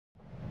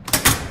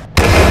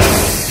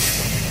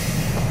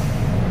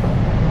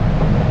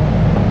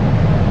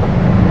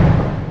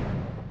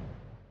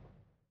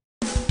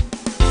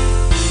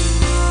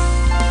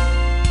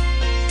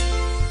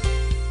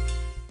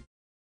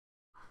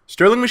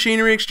Sterling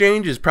Machinery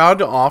Exchange is proud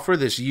to offer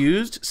this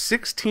used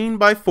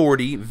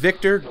 16x40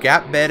 Victor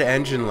gap bed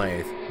engine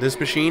lathe. This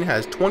machine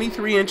has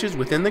 23 inches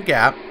within the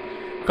gap,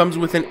 comes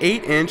with an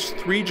 8-inch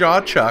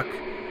 3-jaw chuck,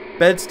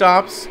 bed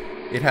stops,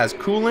 it has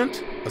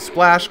coolant, a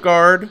splash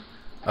guard,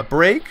 a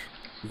brake,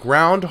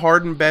 ground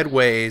hardened bed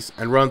ways,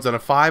 and runs on a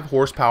 5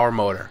 horsepower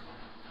motor.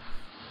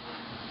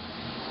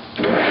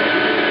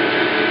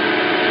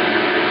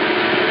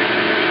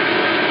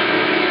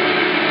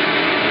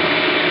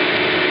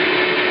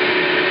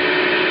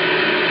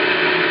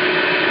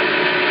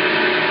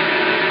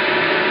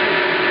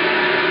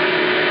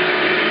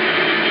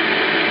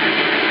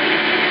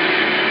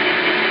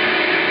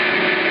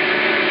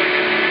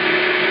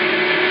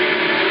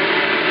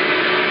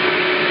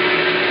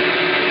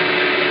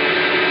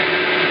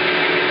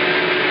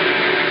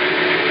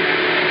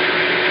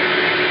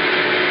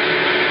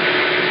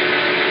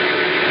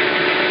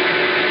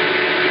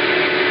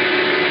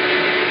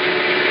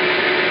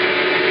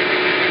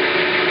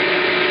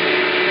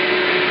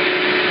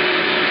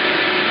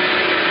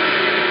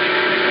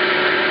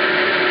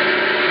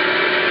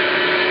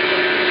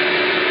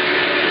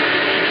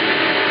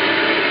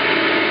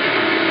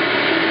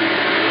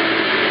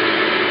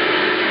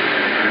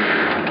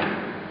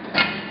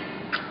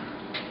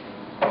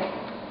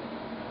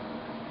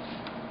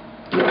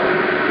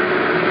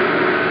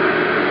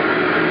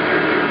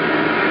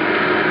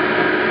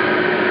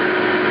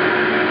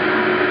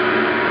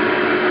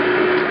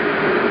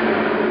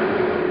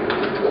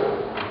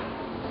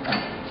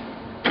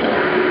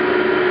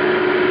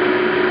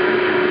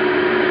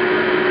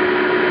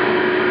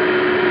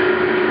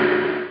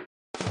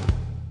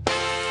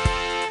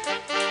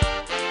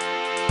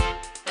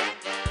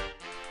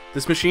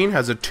 This machine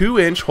has a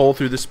 2-inch hole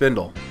through the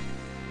spindle.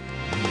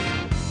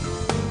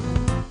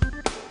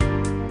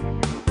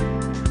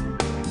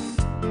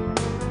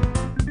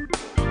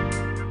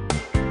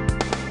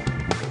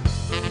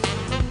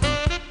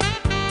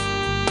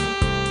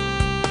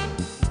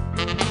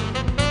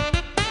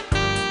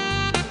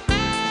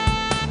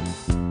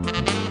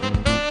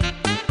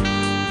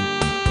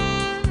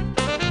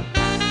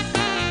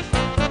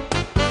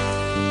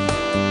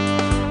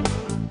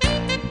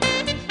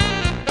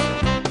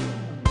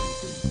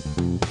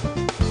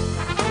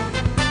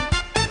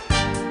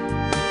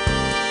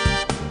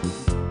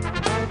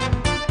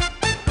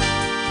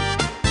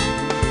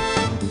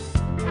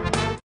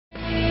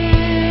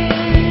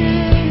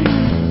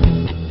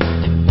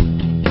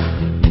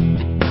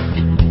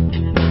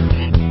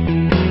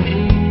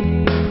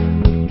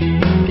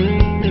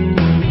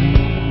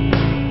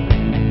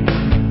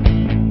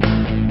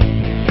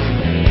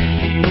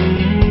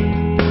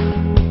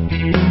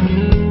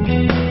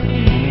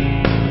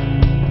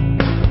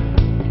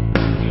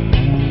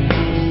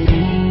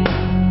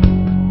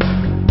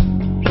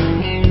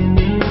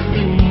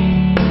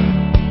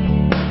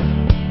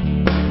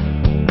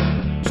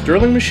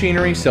 Sterling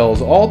Machinery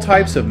sells all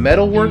types of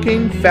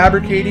metalworking,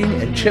 fabricating,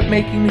 and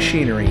chip-making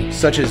machinery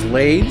such as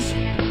lathes,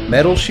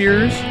 metal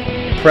shears,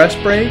 press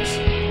brakes,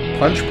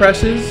 punch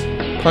presses,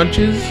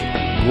 punches,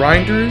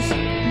 grinders,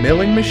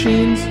 milling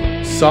machines,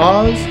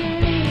 saws,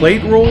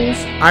 plate rolls,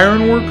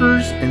 iron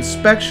workers,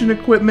 inspection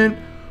equipment,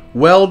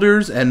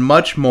 welders, and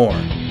much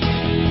more.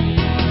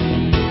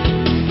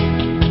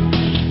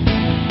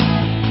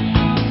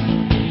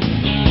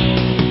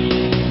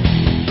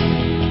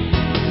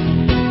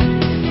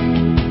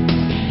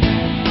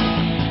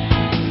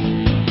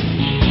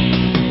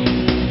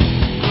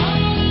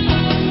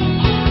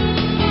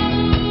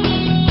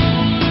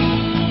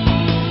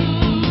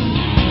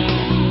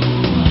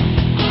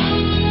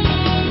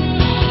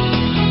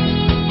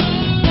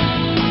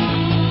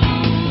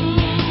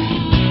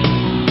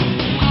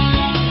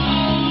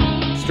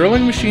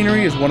 Sterling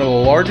Machinery is one of the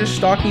largest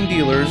stocking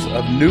dealers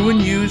of new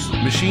and used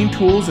machine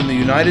tools in the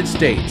United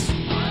States.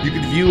 You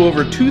can view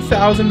over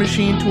 2,000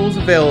 machine tools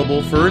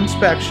available for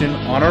inspection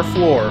on our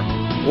floor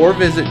or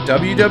visit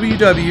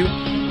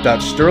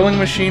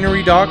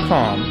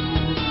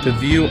www.sterlingmachinery.com to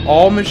view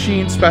all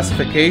machine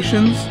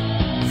specifications,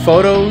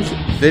 photos,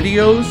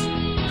 videos,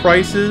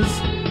 prices,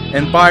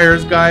 and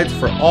buyer's guides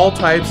for all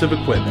types of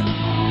equipment.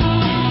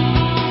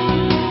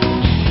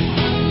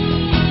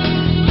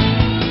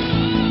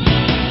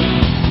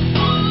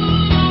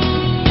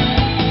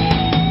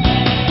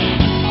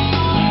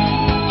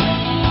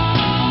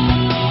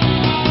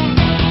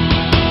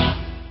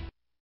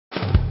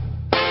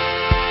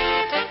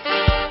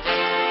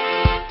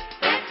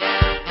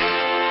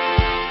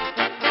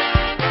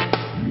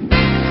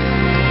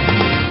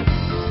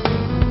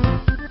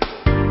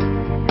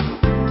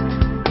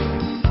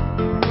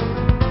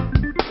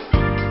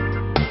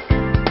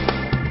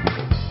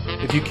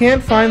 If you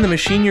can't find the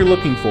machine you're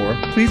looking for,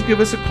 please give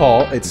us a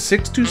call at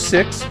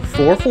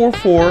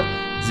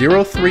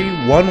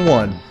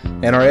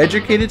 626-444-0311 and our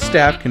educated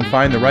staff can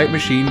find the right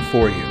machine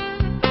for you.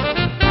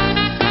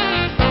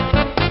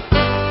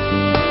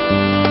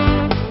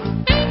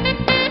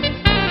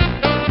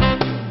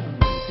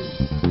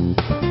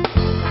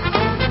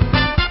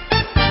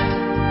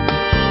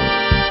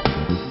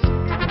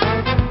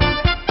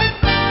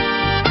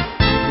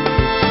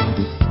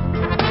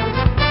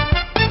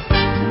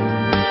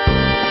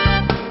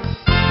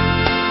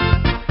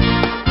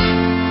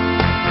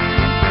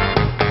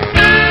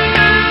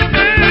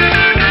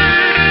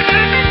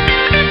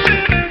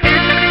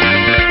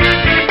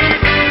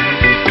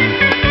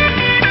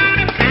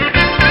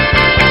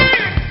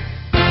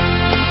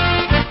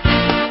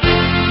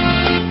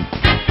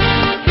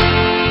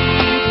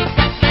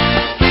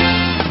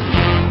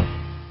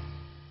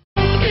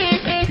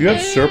 Do you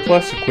have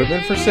surplus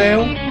equipment for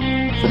sale?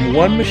 From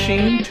one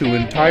machine to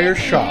entire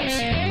shops,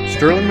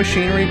 Sterling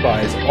Machinery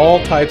buys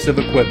all types of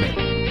equipment.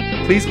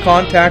 Please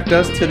contact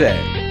us today.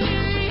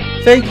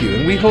 Thank you,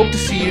 and we hope to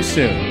see you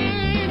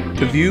soon.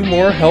 To view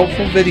more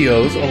helpful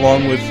videos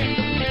along with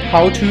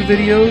how-to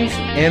videos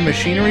and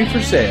machinery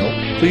for sale,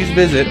 please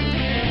visit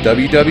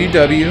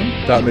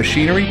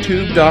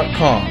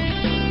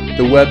www.machinerytube.com,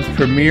 the web's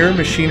premier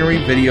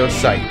machinery video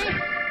site.